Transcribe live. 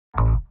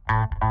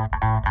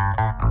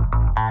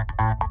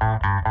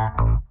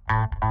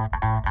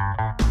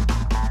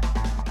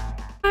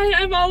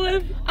I'm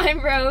Olive. I'm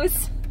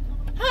Rose.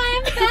 Hi,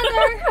 I'm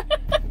Heather.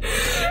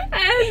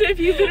 And if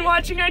you've been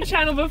watching our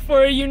channel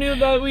before, you knew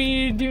that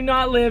we do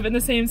not live in the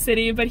same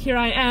city, but here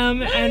I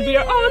am, and we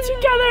are all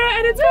together,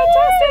 and it's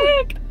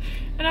fantastic!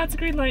 And that's a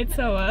green light,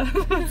 so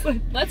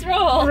let's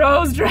roll.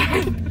 Rose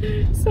drive.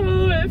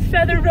 So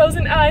Feather, Rose,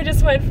 and I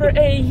just went for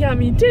a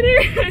yummy dinner,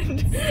 and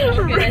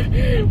so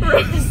good.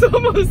 Rose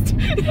almost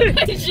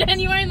I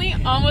genuinely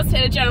almost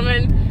hit a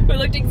gentleman who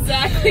looked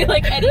exactly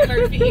like Eddie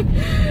Murphy.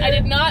 I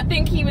did not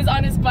think he was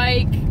on his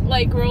bike,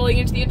 like rolling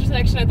into the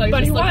intersection. I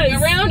thought he was just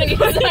looking around, and he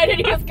decided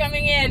he was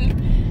coming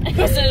in.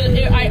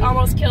 I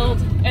almost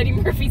killed Eddie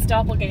Murphy's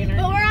doppelganger.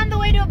 But we're on the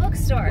way to a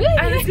bookstore.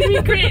 And it's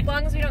gonna be great. As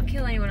long as we don't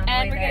kill anyone on the way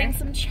And we're there. getting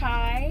some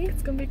chai.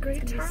 It's gonna be a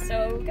great time.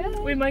 So good.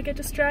 We might get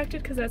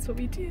distracted because that's what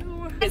we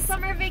do. This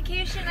summer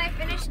vacation, I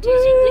finished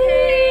teaching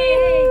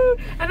today.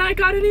 And I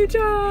got a new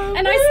job.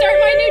 And I start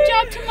my new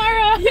job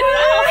tomorrow.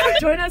 Yeah.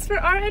 Join us for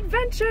our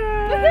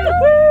adventure.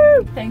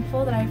 Woo!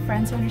 Thankful that I have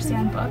friends who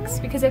understand books,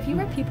 because if you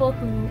were people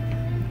who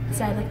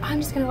said like, I'm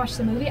just gonna watch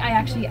the movie,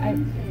 I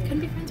couldn't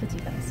be friends with you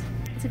guys.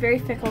 It's a very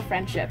fickle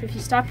friendship. If you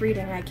stop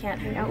reading, I can't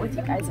hang out with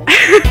you guys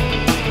anymore.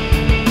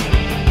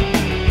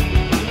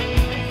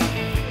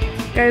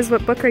 Guys,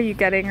 what book are you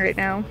getting right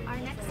now? Our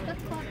next book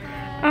club book.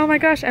 Oh my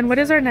gosh, and what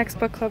is our next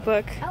book club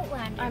book?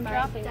 Outlander I'm by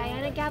dropping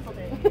Diana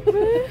Gabaldon.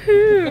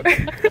 Woohoo!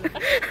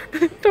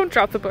 Don't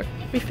drop the book.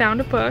 We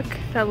found a book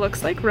that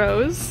looks like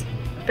Rose.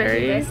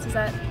 Very. Does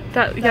that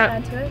Yeah.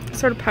 add to it?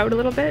 Sort of pout a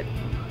little bit.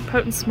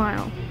 Pout and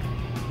smile.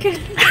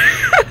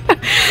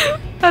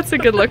 That's a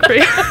good look for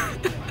you.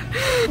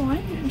 So I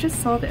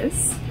just saw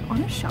this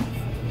on a shelf.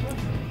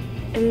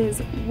 It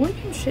is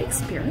William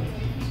Shakespeare.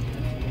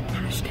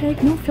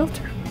 Hashtag no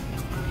filter.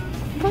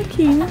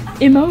 Fucking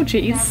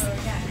emojis.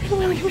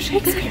 William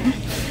Shakespeare.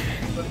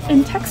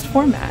 In text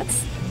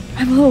formats.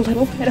 I'm a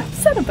little bit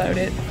upset about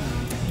it.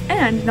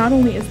 And not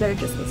only is there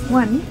just this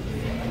one,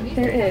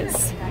 there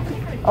is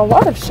a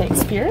lot of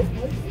Shakespeare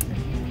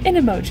in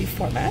emoji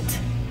format.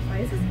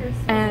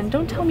 And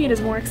don't tell me it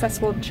is more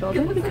accessible to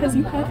children, because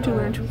you have to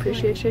learn to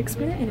appreciate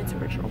Shakespeare in its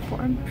original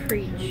form.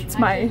 Preach. It's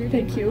my,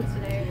 thank you.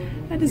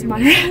 That is my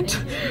rant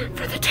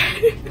for the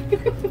day.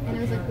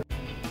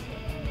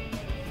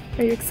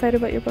 Are you excited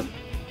about your book?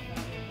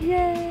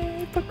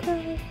 Yay, book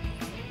club.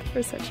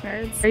 We're such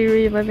nerds. Are you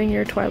reliving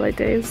your Twilight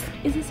days?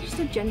 Is this just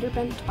a gender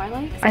bent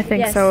Twilight? I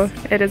think Yes. so.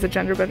 It is a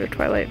gender bender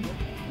Twilight.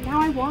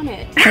 Now I want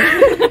it.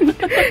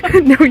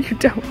 No, you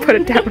don't. Put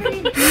it down.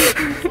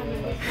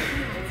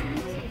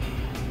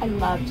 I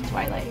loved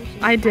Twilight.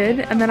 I did,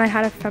 and then I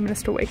had a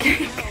feminist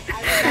awakening.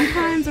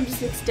 Sometimes I'm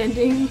just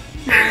extending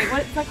my,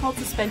 what is that called?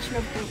 Suspension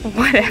of belief.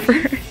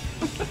 Whatever.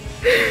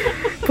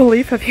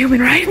 Belief of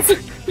human rights.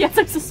 Yes,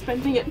 I'm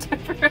suspending it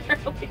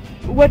temporarily.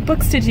 What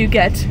books did you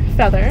get,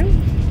 Feather?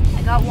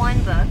 I got one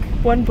book.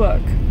 One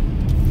book.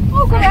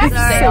 Oh, correct.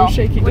 So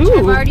shaky. Which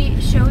I've already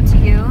showed to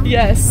you.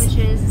 Yes. Which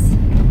is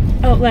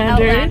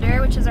Outlander. Outlander,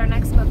 which is our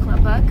next book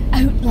club book.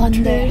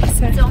 Outlander. It's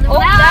the only one.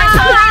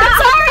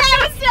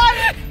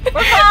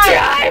 We're fine.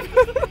 Drive.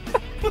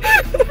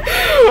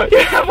 You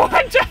have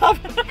one job.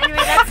 Anyway,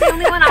 that's the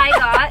only one I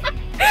got.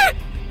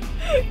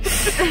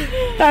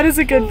 That is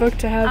a good book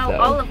to have, though.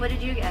 Olive, what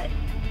did you get?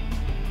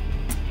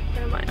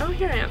 Where am I? Oh,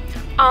 here I am.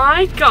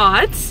 I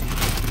got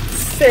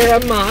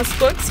Sarah Maas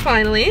books,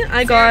 finally.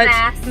 I got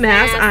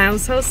Maas. I'm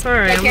so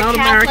sorry. I'm not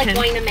American.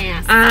 Going to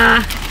mass.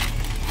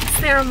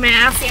 Sarah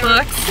Maas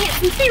books.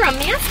 Sarah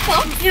Maas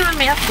books. Sarah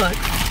Maas books.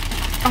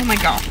 Oh my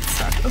god, it's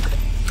stuck. Okay.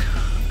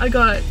 I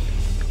got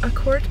A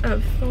Court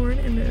of Thorn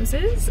and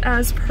Roses,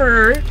 as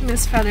per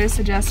Miss Feather's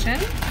suggestion.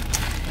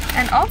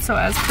 And also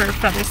as per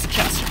Feather's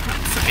suggestion. I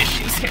have some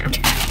issues here.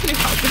 Can you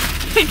help me?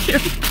 Thank you.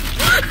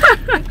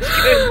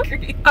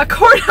 A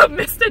Court of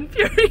Mist and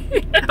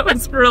Fury. That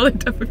was really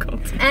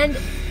difficult.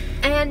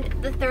 And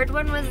the third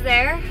one was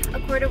there, A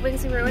Court of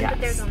Wings and Ruin, Yes.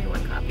 but there's only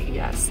one copy.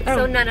 Yes.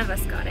 So none of us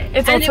got it.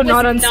 It's And also it was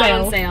not on not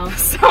sale. on sale.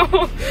 So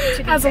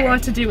has fair. a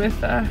lot to do with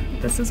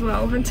this as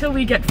well. Until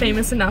we get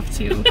famous enough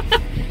to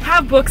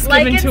have books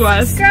Like given and to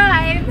us.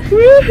 subscribe.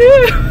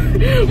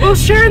 Woohoo! We'll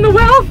share in the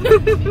wealth.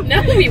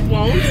 No, we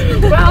won't.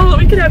 Well,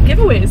 we could have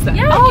giveaways then.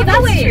 Yeah, Oh, that's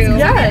giveaways. true.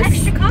 Yes.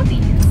 Extra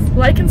copies.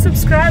 Like and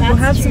subscribe. We'll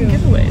have That's some true.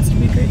 giveaways. It'll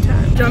be a great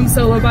time. Drum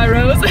solo by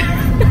Rose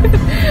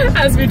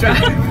as we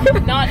drive.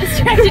 Not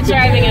distracted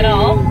driving at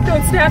all.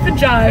 Don't snap and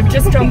jive.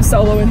 Just drum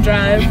solo and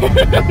drive.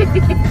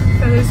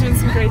 Feather's doing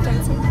some great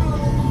dancing.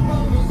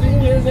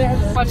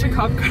 Watch a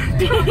cop car. I'll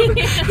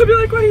be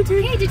like, what are you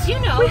doing? Hey, did you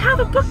know? We have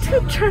a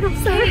booktube journal,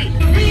 sorry.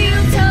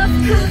 Real tough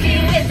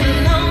cookie with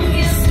a long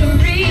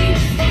history.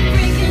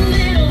 Breaking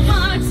little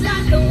hearts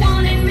like the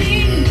one in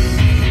me.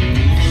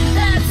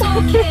 That's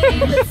okay,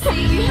 let's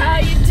see how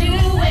you do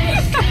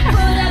it.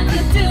 Put up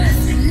the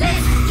deuce,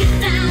 let's get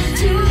down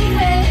to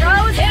it.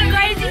 Rose, you're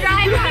crazy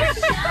driver.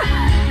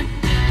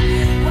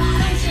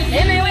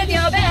 Hit me with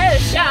your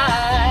best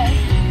shot.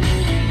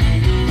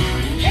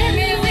 Hit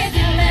me with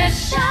your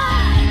best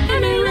shot.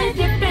 Hit me with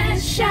your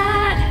best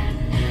shot.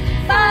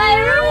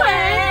 Fire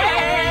away.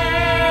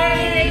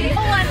 Oh,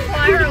 on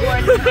Fire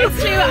Award.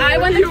 It's true. I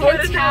won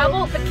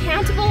the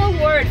Cantable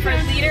Award for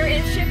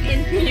leadership in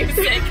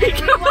music. We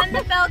won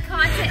the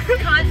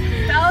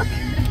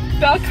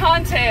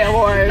Belconte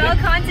Award.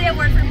 Belconte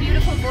Award for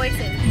beautiful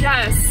voices.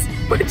 Yes,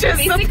 which is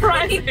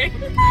surprising.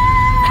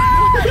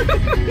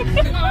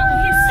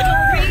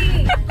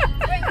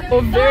 Oh,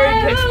 very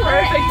pitch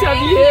perfect of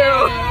you.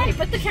 Okay,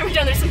 put the camera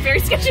down. There's some very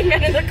sketchy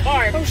men in the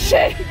car. Oh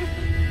shit.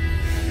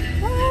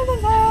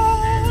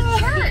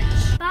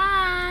 Church.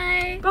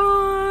 Bye.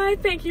 Bye.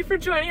 Thank you for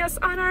joining us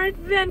on our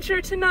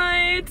adventure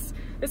tonight.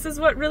 This is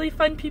what really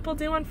fun people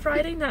do on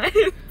Friday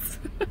nights.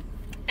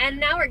 And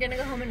now we're gonna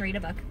go home and read a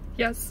book.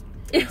 Yes.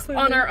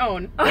 On our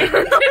own.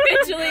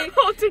 Individually.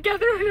 All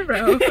together in a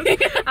row.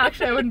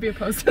 Actually, I wouldn't be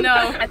opposed to that.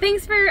 No.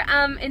 Thanks for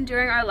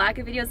enduring our lack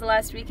of videos the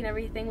last week and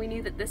everything. We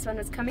knew that this one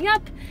was coming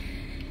up.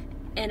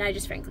 And I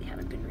just frankly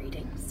haven't been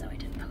reading, so I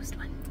didn't post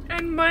one.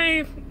 And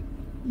my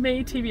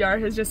May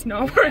TBR has just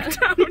not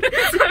worked out.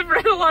 So I've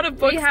read a lot of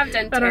books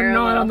that are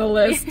not on the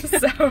list.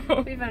 So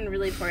we've done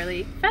really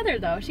poorly. Feather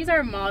though, she's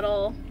our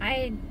model.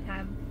 I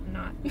have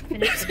not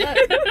finished the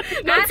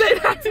book. Actually,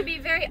 to be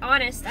very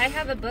honest, I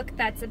have a book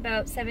that's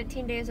about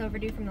 17 days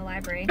overdue from the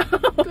library.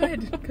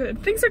 Good,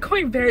 good. Things are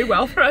going very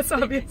well for us,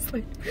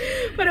 obviously.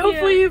 But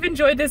hopefully you've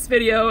enjoyed this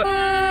video.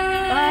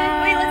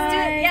 Bye. Wait, let's do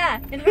it. Yeah,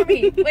 in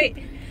harmony. Wait.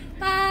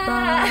 Bye.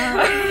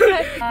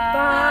 Bye.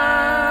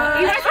 Bye.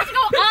 You guys have to go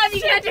on.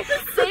 You can't just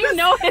sing.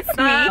 No, it's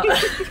me.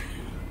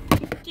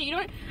 Okay, you know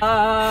what?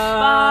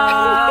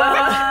 Bye.